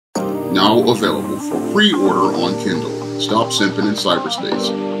Now available for pre-order on Kindle. Stop Simping in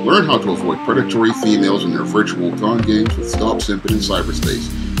Cyberspace. Learn how to avoid predatory females in their virtual con games with Stop Simping in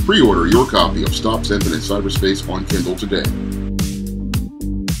Cyberspace. Pre-order your copy of Stop Simping in Cyberspace on Kindle today.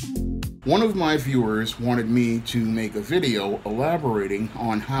 One of my viewers wanted me to make a video elaborating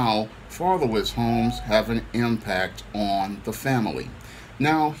on how fatherless homes have an impact on the family.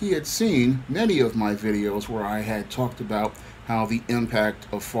 Now, he had seen many of my videos where I had talked about how the impact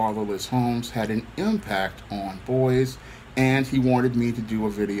of fatherless homes had an impact on boys, and he wanted me to do a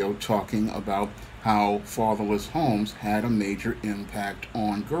video talking about how fatherless homes had a major impact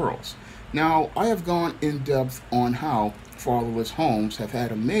on girls. Now, I have gone in depth on how fatherless homes have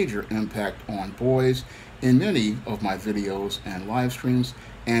had a major impact on boys in many of my videos and live streams,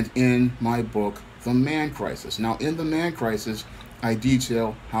 and in my book, The Man Crisis. Now, in The Man Crisis, I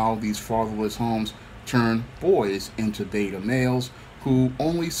detail how these fatherless homes turn boys into beta males who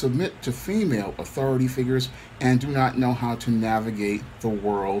only submit to female authority figures and do not know how to navigate the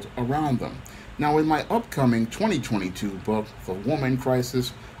world around them. Now, in my upcoming 2022 book, The Woman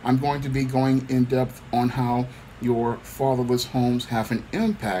Crisis, I'm going to be going in depth on how your fatherless homes have an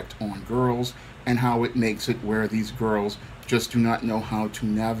impact on girls and how it makes it where these girls just do not know how to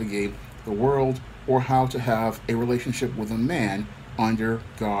navigate the world or how to have a relationship with a man under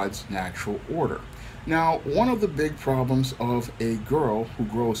God's natural order. Now, one of the big problems of a girl who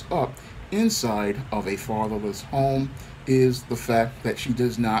grows up inside of a fatherless home is the fact that she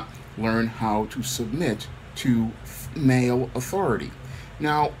does not learn how to submit to male authority.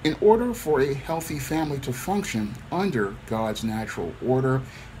 Now, in order for a healthy family to function under God's natural order,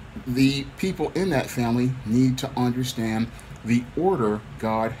 the people in that family need to understand the order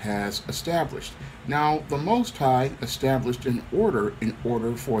God has established. Now, the Most High established an order in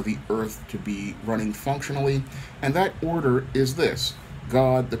order for the earth to be running functionally, and that order is this: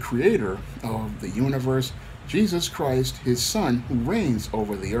 God, the creator of the universe, Jesus Christ, his son, who reigns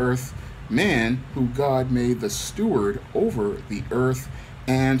over the earth, man, who God made the steward over the earth,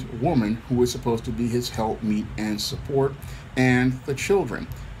 and woman, who is supposed to be his helpmeet and support, and the children.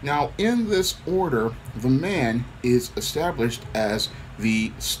 Now, in this order, the man is established as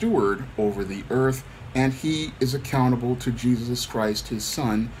the steward over the earth, and he is accountable to Jesus Christ, his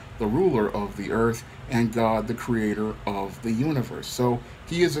son, the ruler of the earth, and God, the creator of the universe. So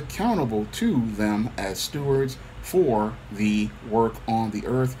he is accountable to them as stewards for the work on the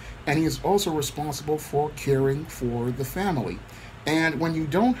earth, and he is also responsible for caring for the family. And when you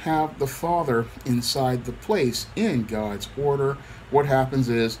don't have the father inside the place in God's order, what happens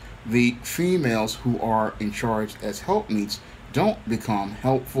is the females who are in charge as helpmeets don't become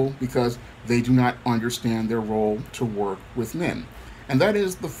helpful because they do not understand their role to work with men. And that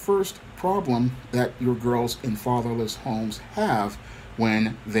is the first problem that your girls in fatherless homes have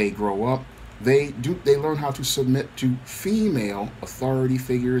when they grow up. They learn how to submit to female authority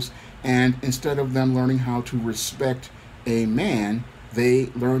figures, and instead of them learning how to respect a man, they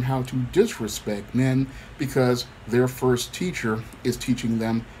learn how to disrespect men because their first teacher is teaching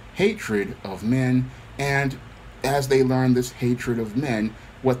them hatred of men. And as they learn this hatred of men,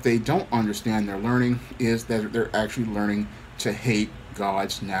 what they don't understand they're learning is that they're actually learning to hate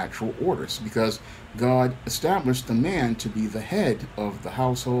God's natural orders, because God established the man to be the head of the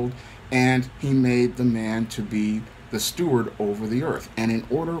household, and he made the man to be the steward over the earth. And in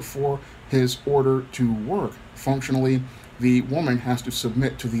order for his order to work functionally, the woman has to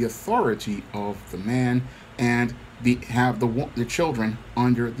submit to the authority of the man and have the children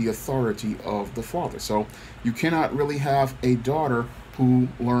under the authority of the father. So you cannot really have a daughter who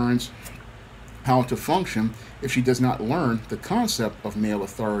learns how to function if she does not learn the concept of male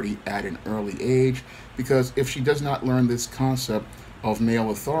authority at an early age, because if she does not learn this concept of male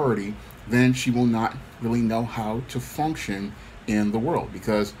authority, then she will not really know how to function in the world,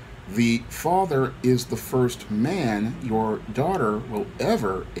 because the father is the first man your daughter will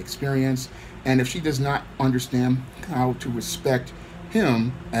ever experience, and if she does not understand how to respect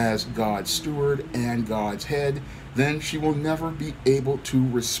him as God's steward and God's head, then she will never be able to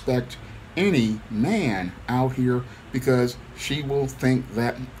respect any man out here, because she will think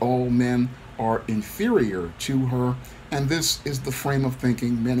that all men are inferior to her. And this is the frame of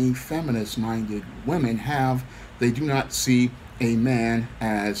thinking many feminist-minded women have. They do not see a man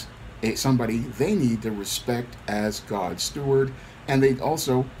as somebody they need to respect as God's steward, and they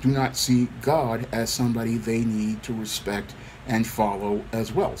also do not see God as somebody they need to respect and follow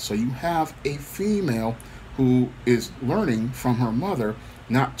as well. So you have a female who is learning from her mother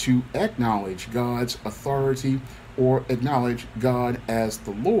not to acknowledge God's authority or acknowledge God as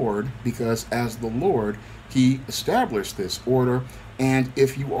the Lord, because as the Lord, he established this order, And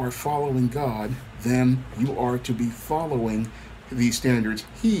if you are following God, then you are to be following the standards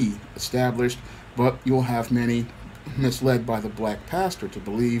He established, but you'll have many misled by the black pastor to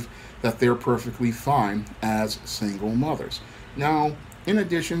believe that they're perfectly fine as single mothers. Now, in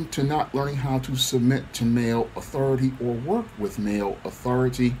addition to not learning how to submit to male authority or work with male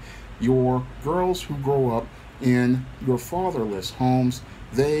authority, your girls who grow up in your fatherless homes,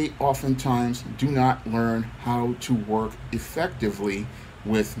 they oftentimes do not learn how to work effectively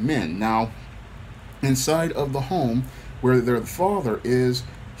with men. Now, inside of the home where their father is,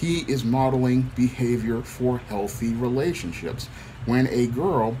 he is modeling behavior for healthy relationships. When a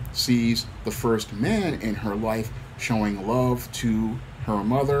girl sees the first man in her life showing love to her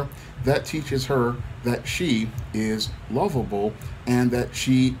mother, that teaches her that she is lovable and that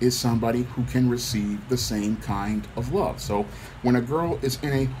she is somebody who can receive the same kind of love. So when a girl is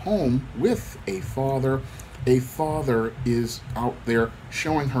in a home with a father is out there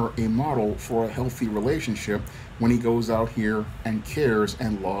showing her a model for a healthy relationship when he goes out here and cares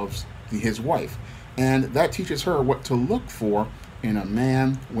and loves his wife. And that teaches her what to look for in a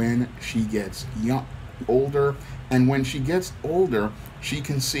man when she gets older. And when she gets older, she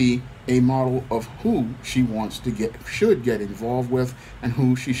can see a model of who she should get involved with and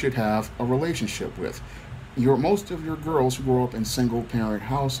who she should have a relationship with. Most of your girls who grow up in single parent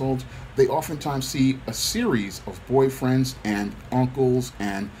households, they oftentimes see a series of boyfriends and uncles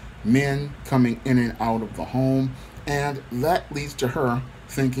and men coming in and out of the home, and that leads to her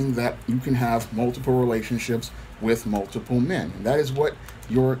thinking that you can have multiple relationships with multiple men. And that is what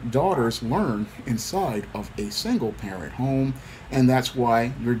your daughters learn inside of a single parent home, and that's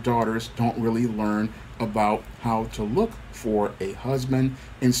why your daughters don't really learn about how to look for a husband.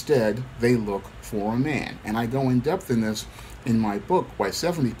 Instead, they look for a man. And I go in depth in this in my book, Why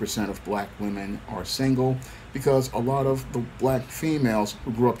 70% of Black Women Are Single, because a lot of the black females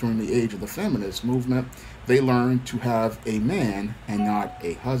who grew up during the age of the feminist movement, they learned to have a man and not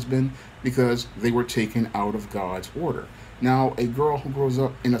a husband because they were taken out of God's order. Now, a girl who grows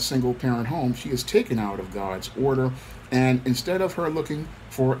up in a single parent home, she is taken out of God's order, and instead of her looking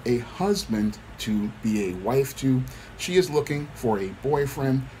for a husband to be a wife to, she is looking for a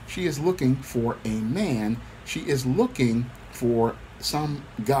boyfriend. She is looking for a man. She is looking for some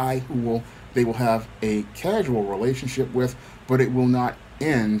guy they will have a casual relationship with, but it will not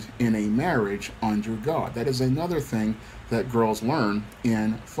end in a marriage under God. That is another thing that girls learn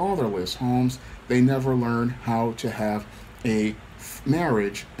in fatherless homes. They never learn how to have a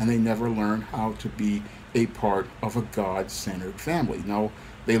marriage, and they never learn how to be a part of a God-centered family. No,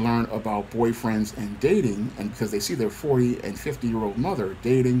 they learn about boyfriends and dating, and because they see their 40 and 50-year-old mother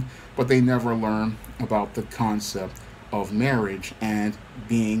dating, but they never learn about the concept of marriage and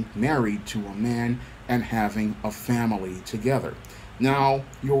being married to a man and having a family together. Now,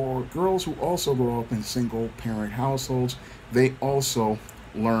 your girls who also grow up in single parent households, they also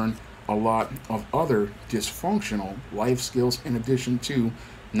learn a lot of other dysfunctional life skills in addition to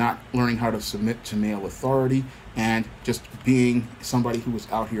not learning how to submit to male authority and just being somebody who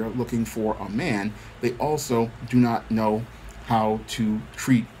is out here looking for a man. They also do not know how to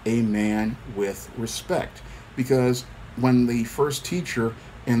treat a man with respect, because when the first teacher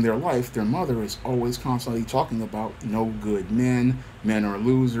in their life, their mother, is always constantly talking about no good men, men are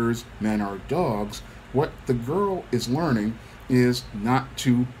losers, men are dogs, what the girl is learning is not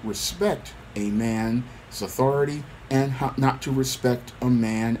to respect a man's authority and not to respect a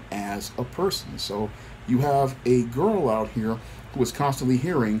man as a person. So you have a girl out here who is constantly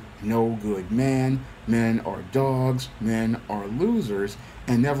hearing no good man, men are dogs, men are losers,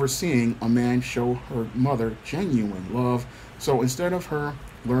 and never seeing a man show her mother genuine love. So instead of her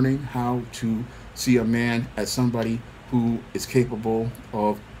learning how to see a man as somebody who is capable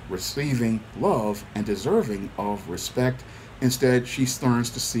of receiving love and deserving of respect, instead she learns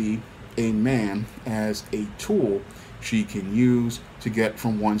to see a man as a tool she can use to get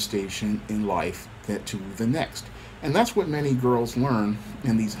from one station in life to the next. And that's what many girls learn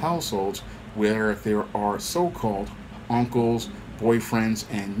in these households where there are so-called uncles, boyfriends,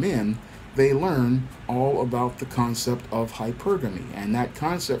 and men. They learn all about the concept of hypergamy, and that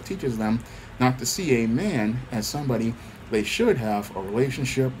concept teaches them not to see a man as somebody they should have a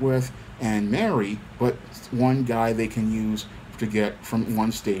relationship with and marry, but one guy they can use to get from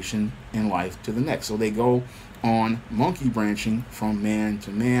one station in life to the next. So they go on monkey branching from man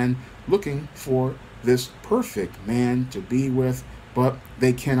to man, looking for this perfect man to be with, but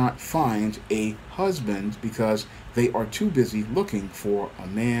they cannot find a husband because they are too busy looking for a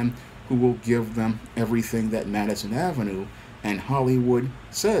man who will give them everything that Madison Avenue and Hollywood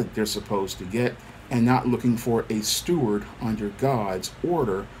said they're supposed to get. and not looking for a steward under God's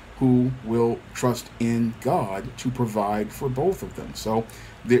order who will trust in God to provide for both of them. So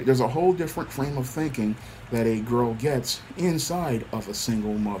there's a whole different frame of thinking that a girl gets inside of a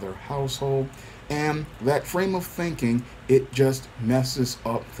single mother household. And that frame of thinking, it just messes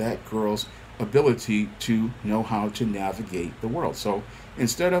up that girl's ability to know how to navigate the world. So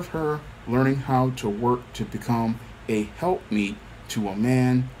instead of her learning how to work to become a helpmeet to a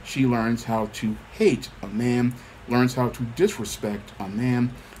man, she learns how to hate a man, learns how to disrespect a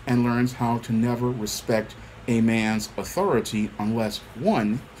man, and learns how to never respect a man's authority unless,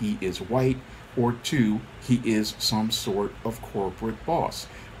 one, he is white, or two, he is some sort of corporate boss.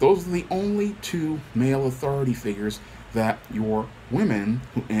 Those are the only two male authority figures that your women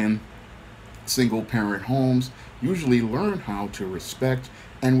who in single parent homes usually learn how to respect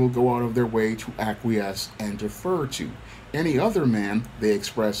and will go out of their way to acquiesce and defer to. Any other man they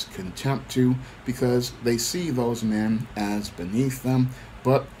express contempt to because they see those men as beneath them.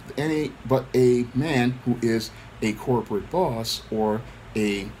 But a man who is a corporate boss or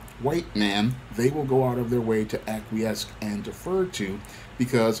a white man, they will go out of their way to acquiesce and defer to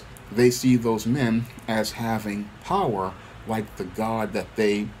because they see those men as having power like the God that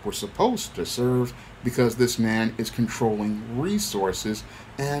they were supposed to serve, because this man is controlling resources.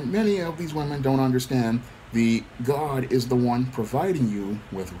 And many of these women don't understand the God is the one providing you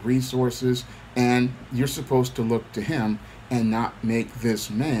with resources, and you're supposed to look to him and not make this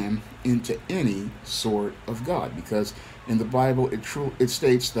man into any sort of God. Because in the Bible it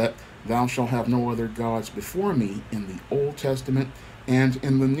states that thou shalt have no other gods before me in the Old Testament, and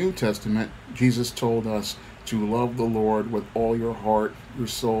in the New Testament Jesus told us to love the Lord with all your heart, your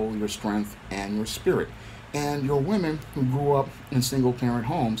soul, your strength, and your spirit. And your women who grew up in single parent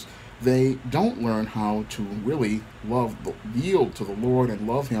homes, they don't learn how to really yield to the Lord and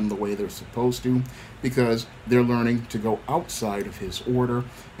love him the way they're supposed to, because they're learning to go outside of his order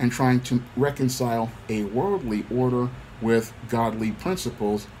and trying to reconcile a worldly order with godly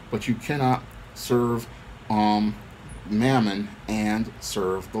principles. But you cannot serve mammon and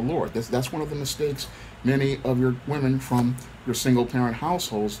serve the Lord. That's one of the mistakes many of your women from your single parent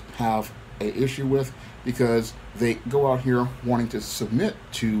households have an issue with, because they go out here wanting to submit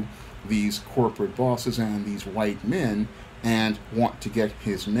to these corporate bosses and these white men and want to get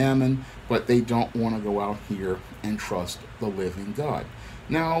his mammon, but they don't want to go out here and trust the living God.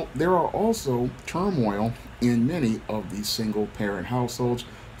 Now, there are also turmoil in many of these single parent households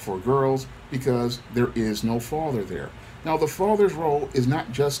for girls because there is no father there. Now, the father's role is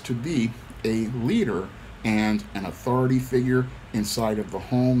not just to be a leader and an authority figure inside of the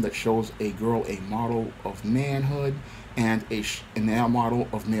home that shows a girl a model of manhood and a model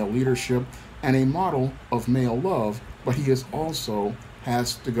of male leadership and a model of male love, but he is also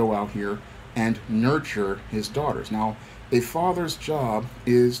has to go out here and nurture his daughters. Now, a father's job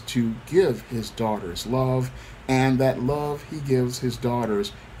is to give his daughters love, and that love he gives his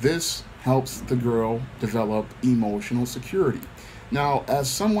daughters, this helps the girl develop emotional security. Now, as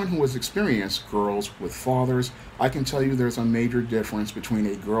someone who has experienced girls with fathers, I can tell you there's a major difference between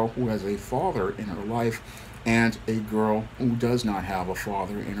a girl who has a father in her life and a girl who does not have a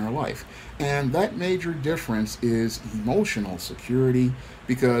father in her life. And that major difference is emotional security,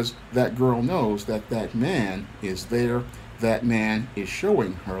 because that girl knows that that man is there, that man is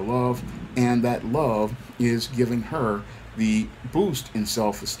showing her love, and that love is giving her the boost in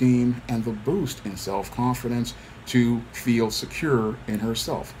self-esteem and the boost in self-confidence to feel secure in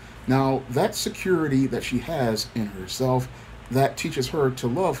herself. Now, that security that she has in herself, that teaches her to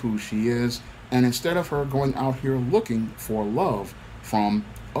love who she is, and instead of her going out here looking for love from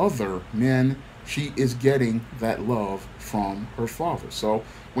other men, she is getting that love from her father. So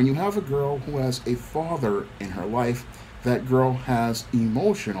when you have a girl who has a father in her life, that girl has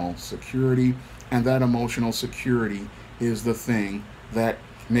emotional security, and that emotional security is the thing that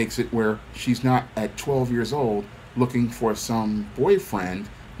makes it where she's not at 12 years old looking for some boyfriend.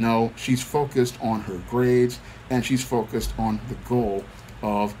 No, she's focused on her grades, and she's focused on the goal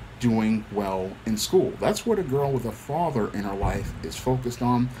of doing well in school. That's what a girl with a father in her life is focused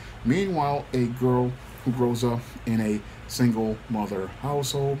on. Meanwhile, a girl who grows up in a single mother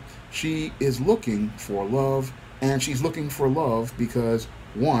household, she is looking for love, and she's looking for love because,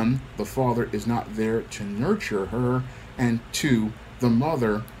 one, the father is not there to nurture her, and two, the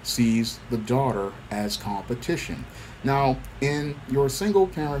mother sees the daughter as competition. Now, in your single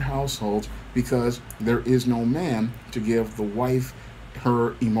parent household, because there is no man to give the wife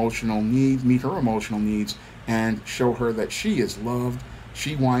her emotional needs, meet her emotional needs, and show her that she is loved,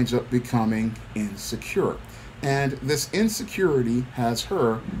 she winds up becoming insecure. And this insecurity has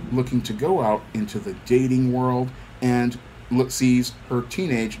her looking to go out into the dating world and sees her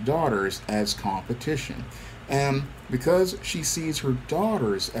teenage daughters as competition. And because she sees her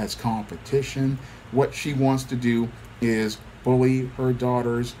daughters as competition, what she wants to do is bully her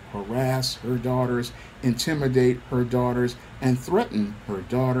daughters, harass her daughters, intimidate her daughters, and threaten her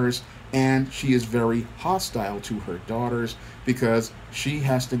daughters. And she is very hostile to her daughters because she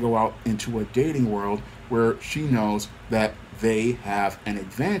has to go out into a dating world where she knows that they have an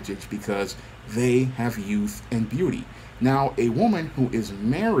advantage because they have youth and beauty. Now, a woman who is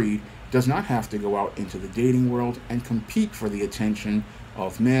married does not have to go out into the dating world and compete for the attention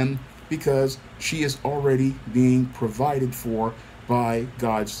of men because she is already being provided for by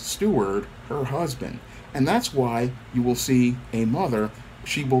God's steward, her husband. And that's why you will see a mother,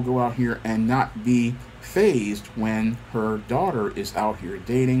 she will go out here and not be fazed when her daughter is out here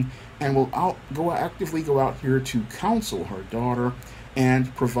dating, and will actively go out here to counsel her daughter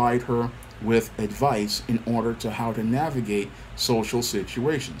and provide her with advice in order to how to navigate social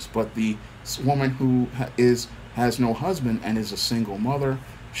situations. But the woman who has no husband and is a single mother,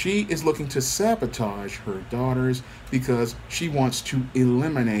 she is looking to sabotage her daughters because she wants to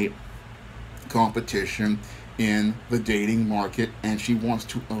eliminate competition in the dating market, and she wants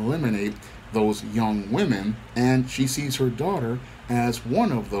to eliminate those young women, and she sees her daughter as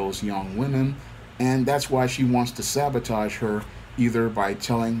one of those young women, and that's why she wants to sabotage her, either by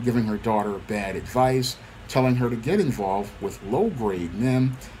giving her daughter bad advice, telling her to get involved with low-grade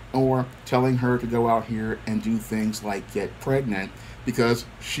men, or telling her to go out here and do things like get pregnant, because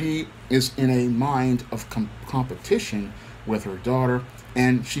she is in a mind of competition with her daughter,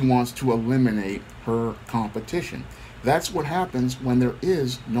 and she wants to eliminate her competition. That's what happens when there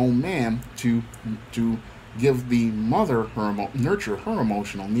is no man to give the mother nurture her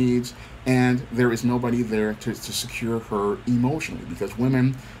emotional needs, and there is nobody there to secure her emotionally, because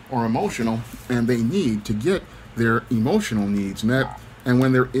women are emotional and they need to get their emotional needs met. And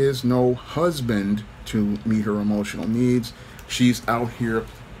when there is no husband to meet her emotional needs, she's out here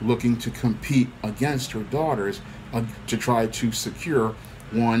looking to compete against her daughters to try to secure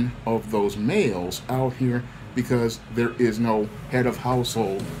one of those males out here, because there is no head of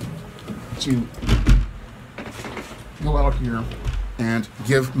household to go out here and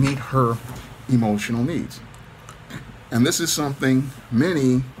meet her emotional needs. And this is something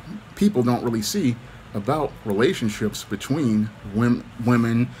many people don't really see about relationships between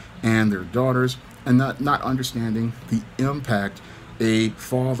women and their daughters, and not understanding the impact a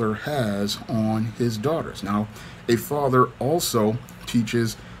father has on his daughters. Now, a father also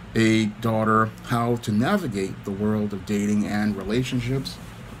teaches a daughter how to navigate the world of dating and relationships,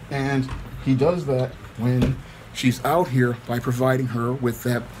 and he does that when she's out here by providing her with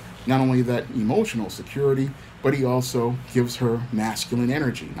that, not only that emotional security, but he also gives her masculine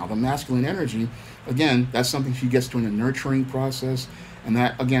energy. Now, the masculine energy, again, that's something she gets during the nurturing process, and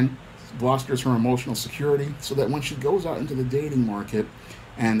that, again, bolsters her emotional security, so that when she goes out into the dating market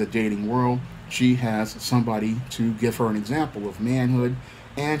and the dating world, she has somebody to give her an example of manhood,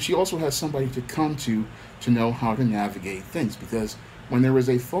 and she also has somebody to come to know how to navigate things. Because when there is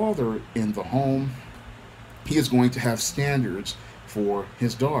a father in the home, he is going to have standards for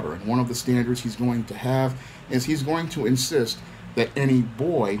his daughter, and one of the standards he's going to have is he's going to insist that any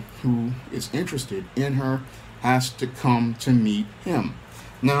boy who is interested in her has to come to meet him.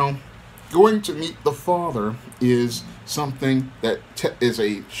 Now, going to meet the father is something that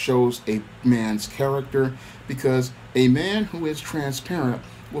shows a man's character, because a man who is transparent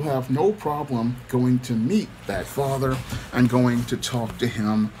will have no problem going to meet that father and going to talk to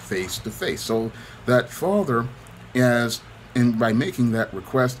him face to face. So that father, by making that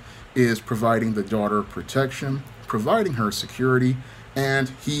request, is providing the daughter protection, providing her security, and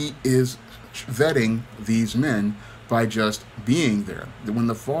he is vetting these men by just being there. When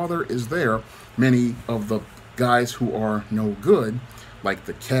the father is there, many of the guys who are no good, like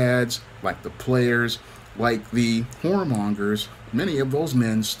the cads, like the players, like the whoremongers, many of those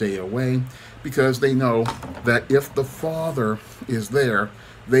men stay away, because they know that if the father is there,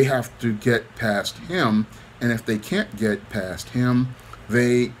 they have to get past him, and if they can't get past him,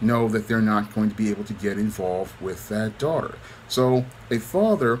 they know that they're not going to be able to get involved with that daughter. So a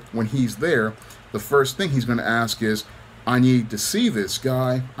father, when he's there, the first thing he's going to ask is, I need to see this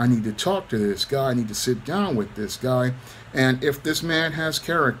guy, I need to talk to this guy, I need to sit down with this guy. And if this man has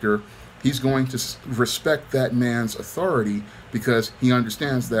character, he's going to respect that man's authority, because he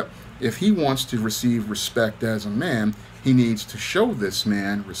understands that if he wants to receive respect as a man, he needs to show this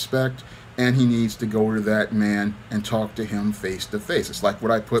man respect, and he needs to go to that man and talk to him face to face. It's like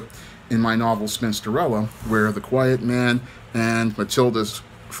what I put in my novel Spinsterella, where the quiet man and Matilda's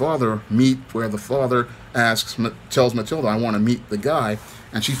father meet, where the father tells Matilda, I want to meet the guy,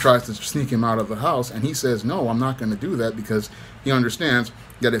 and she tries to sneak him out of the house, and he says, no, I'm not going to do that, because he understands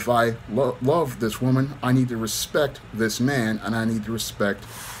that if I love this woman, I need to respect this man, and I need to respect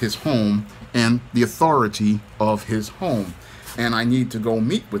his home and the authority of his home. And I need to go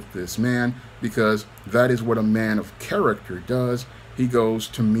meet with this man, because that is what a man of character does. He goes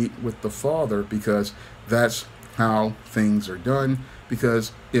to meet with the father, because that's how things are done.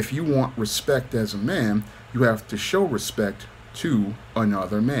 Because if you want respect as a man, you have to show respect to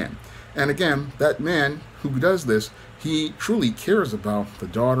another man. And again, that man who does this, he truly cares about the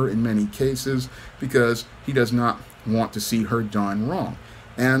daughter in many cases, because he does not want to see her done wrong.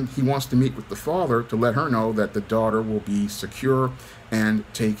 And he wants to meet with the father to let her know that the daughter will be secure and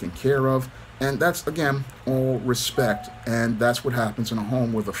taken care of. And that's, again, all respect. And that's what happens in a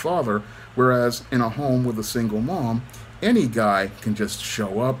home with a father. Whereas in a home with a single mom, any guy can just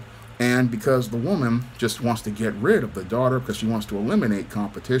show up. And because the woman just wants to get rid of the daughter, because she wants to eliminate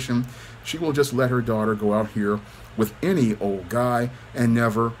competition, she will just let her daughter go out here with any old guy and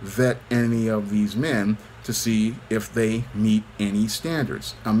never vet any of these men to see if they meet any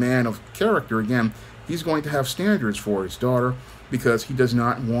standards. A man of character, again, he's going to have standards for his daughter, because he does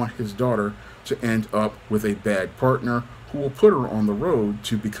not want his daughter to end up with a bad partner who will put her on the road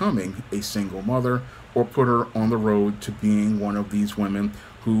to becoming a single mother, or put her on the road to being one of these women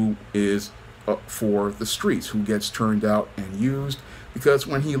who is up for the streets, who gets turned out and used. Because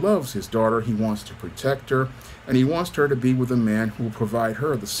when he loves his daughter, he wants to protect her, and he wants her to be with a man who will provide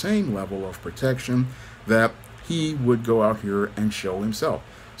her the same level of protection that he would go out here and show himself.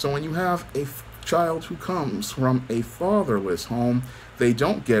 So when you have a child who comes from a fatherless home, they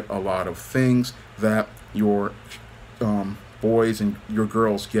don't get a lot of things that your boys and your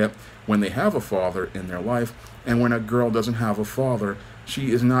girls get when they have a father in their life. And when a girl doesn't have a father,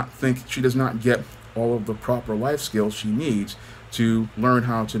 she does not get all of the proper life skills she needs to learn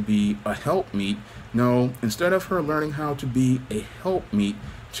how to be a helpmeet. No, instead of her learning how to be a helpmeet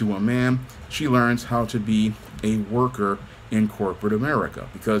to a man, she learns how to be a worker in corporate America,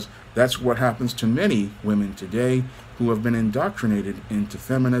 because that's what happens to many women today who have been indoctrinated into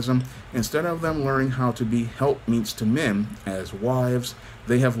feminism. Instead of them learning how to be helpmeets to men as wives,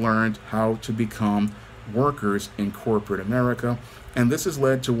 they have learned how to become workers in corporate America. And this has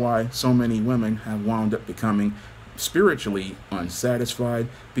led to why so many women have wound up becoming spiritually unsatisfied,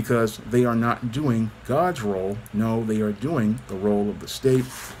 because they are not doing God's role. No, they are doing the role of the state.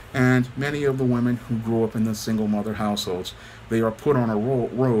 And many of the women who grew up in the single mother households, they are put on a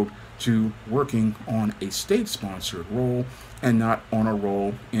road to working on a state-sponsored role and not on a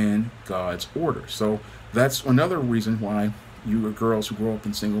role in God's order. So that's another reason why you girls who grow up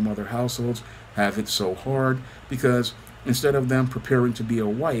in single mother households have it so hard, because instead of them preparing to be a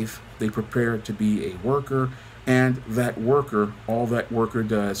wife, they prepare to be a worker. And that worker, all that worker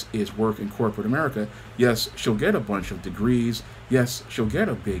does is work in corporate America. Yes, she'll get a bunch of degrees. Yes, she'll get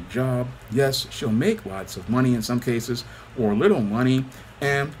a big job. Yes, she'll make lots of money in some cases, or little money.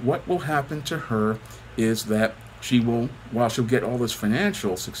 And what will happen to her is that she will, while she'll get all this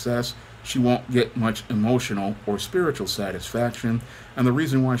financial success, she won't get much emotional or spiritual satisfaction. And the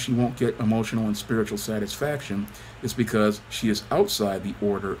reason why she won't get emotional and spiritual satisfaction is because she is outside the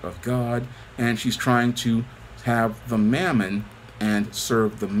order of God, and she's trying to have the mammon and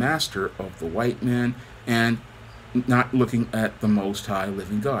serve the master of the white man, and not looking at the Most High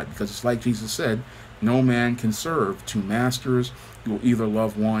living God. Because it's like Jesus said, no man can serve two masters. You will either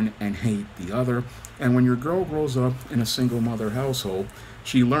love one and hate the other. And when your girl grows up in a single mother household,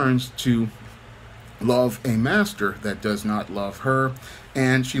 she learns to love a master that does not love her,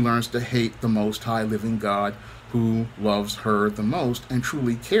 and she learns to hate the Most High living God, who loves her the most and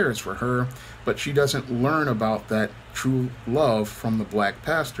truly cares for her. But she doesn't learn about that true love from the black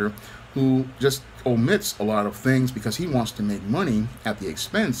pastor, who just omits a lot of things because he wants to make money at the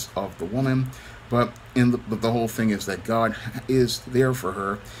expense of the woman. But the whole thing is that God is there for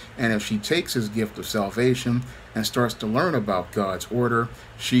her, and if she takes his gift of salvation and starts to learn about God's order,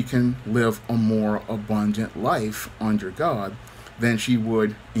 she can live a more abundant life under God than she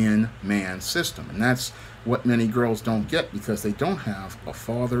would in man's system. And that's what many girls don't get, because they don't have a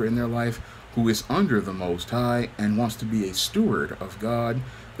father in their life who is under the Most High and wants to be a steward of God.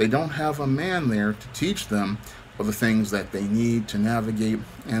 They don't have a man there to teach them of the things that they need to navigate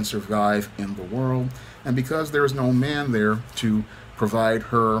and survive in the world. And because there is no man there to provide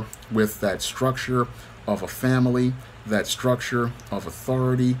her with that structure of a family that structure of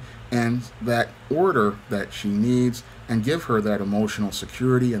authority and that order that she needs, and give her that emotional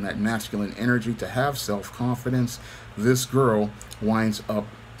security and that masculine energy to have self-confidence, this girl winds up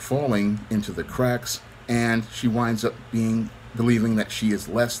falling into the cracks, and she winds up believing that she is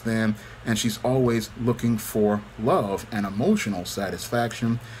less than, and she's always looking for love and emotional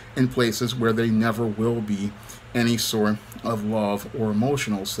satisfaction in places where there never will be any sort of love or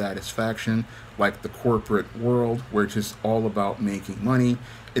emotional satisfaction, like the corporate world, where it's just all about making money.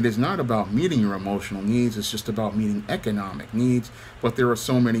 It is not about meeting your emotional needs, it's just about meeting economic needs. But there are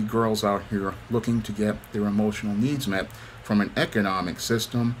so many girls out here looking to get their emotional needs met from an economic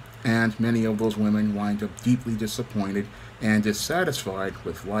system, and many of those women wind up deeply disappointed and dissatisfied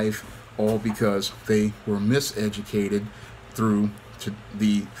with life, all because they were miseducated through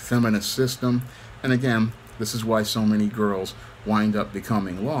the feminist system. And again, this is why so many girls wind up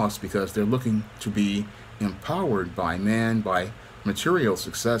becoming lost, because they're looking to be empowered by man, by material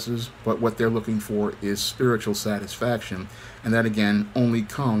successes, but what they're looking for is spiritual satisfaction, and that again only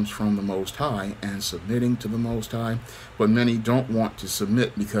comes from the Most High and submitting to the Most High. But many don't want to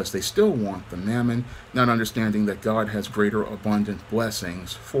submit because they still want the mammon, not understanding that God has greater abundant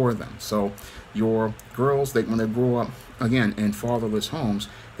blessings for them. So your girls, when they grow up again in fatherless homes,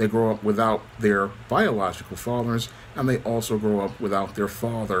 they grow up without their biological fathers, and they also grow up without their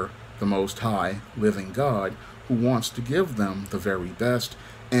father, the Most High, living God, who wants to give them the very best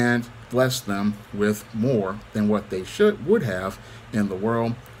and bless them with more than what they would have in the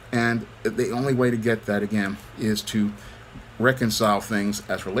world. And the only way to get that, again, is to reconcile things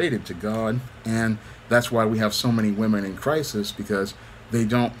as related to God. And that's why we have so many women in crisis, because they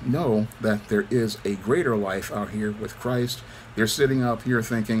don't know that there is a greater life out here with Christ. They're sitting up here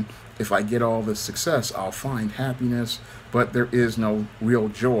thinking, if I get all this success, I'll find happiness, but there is no real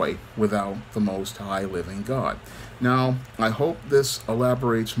joy without the Most High living God. Now, I hope this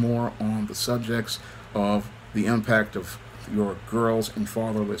elaborates more on the subjects of the impact of your girls in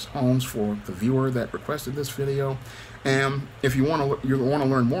fatherless homes for the viewer that requested this video. And if you want to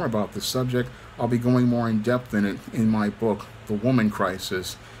learn more about this subject, I'll be going more in depth in it in my book, The Woman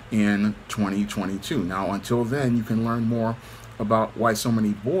Crisis, in 2022. Now, until then, you can learn more about why so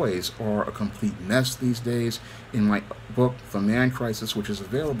many boys are a complete mess these days in my book, The Man Crisis, which is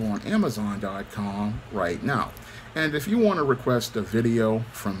available on Amazon.com right now. And if you want to request a video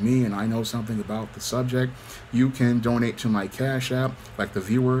from me and I know something about the subject, you can donate to my Cash App like the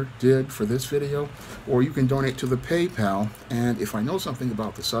viewer did for this video, or you can donate to the PayPal, and if I know something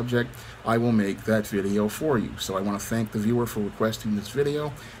about the subject, I will make that video for you. So I want to thank the viewer for requesting this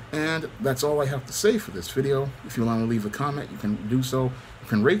video, and that's all I have to say for this video. If you want to leave a comment, you can do so. You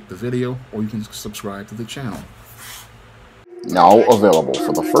can rate the video, or you can subscribe to the channel. Now available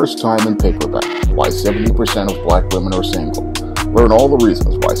for the first time in paperback, Why 70% of Black Women Are Single. Learn all the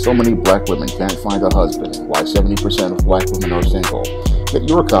reasons why so many Black women can't find a husband and why 70% of Black women are single. Get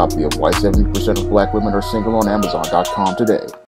your copy of Why 70% of Black Women Are Single on Amazon.com today.